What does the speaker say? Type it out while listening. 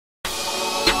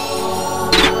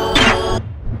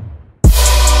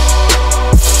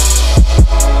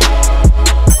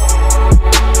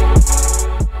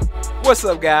What's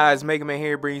up guys, Mega Man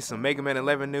here bringing you some Mega Man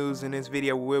 11 news. In this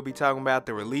video we will be talking about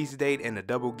the release date and the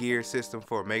double gear system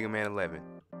for Mega Man 11.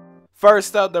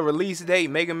 First up, the release date.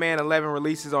 Mega Man 11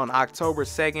 releases on October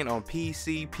 2nd on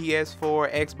PC,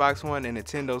 PS4, Xbox One, and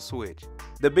Nintendo Switch.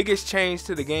 The biggest change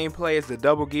to the gameplay is the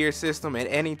double gear system. At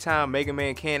any time, Mega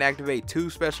Man can activate two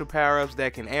special power-ups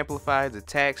that can amplify his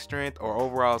attack strength or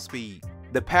overall speed.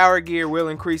 The power gear will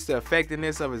increase the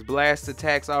effectiveness of his blast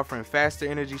attacks, offering faster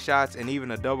energy shots and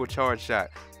even a double charge shot,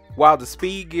 while the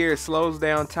speed gear slows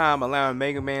down time, allowing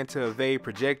Mega Man to evade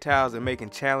projectiles and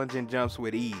making challenging jumps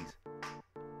with ease.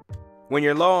 When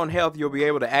you're low on health, you'll be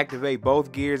able to activate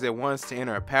both gears at once to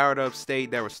enter a powered up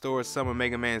state that restores some of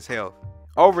Mega Man's health.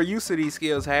 Overuse of these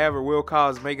skills, however, will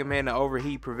cause Mega Man to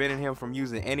overheat, preventing him from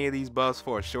using any of these buffs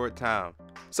for a short time.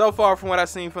 So far, from what I've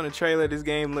seen from the trailer, this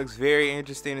game looks very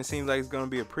interesting. It seems like it's going to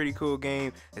be a pretty cool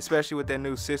game, especially with that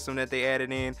new system that they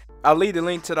added in. I'll leave the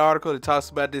link to the article that talks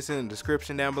about this in the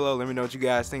description down below. Let me know what you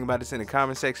guys think about this in the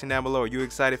comment section down below. Are you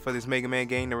excited for this Mega Man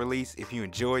game to release? If you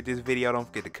enjoyed this video, don't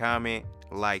forget to comment,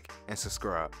 like, and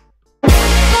subscribe.